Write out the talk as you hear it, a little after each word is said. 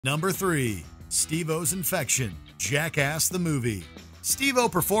Number 3. Steve-O's Infection, Jackass the Movie. Steve-O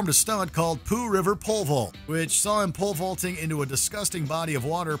performed a stunt called Pooh River Pole Vault, which saw him pole vaulting into a disgusting body of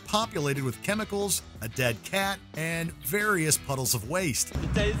water populated with chemicals, a dead cat, and various puddles of waste. The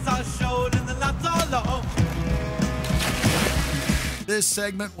days are short and the nights are long. This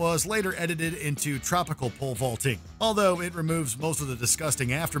segment was later edited into tropical pole vaulting, although it removes most of the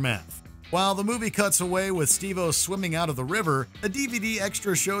disgusting aftermath. While the movie cuts away with Steve-O swimming out of the river, a DVD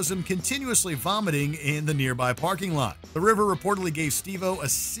extra shows him continuously vomiting in the nearby parking lot. The river reportedly gave Steve-O a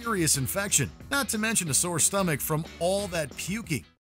serious infection, not to mention a sore stomach from all that puking.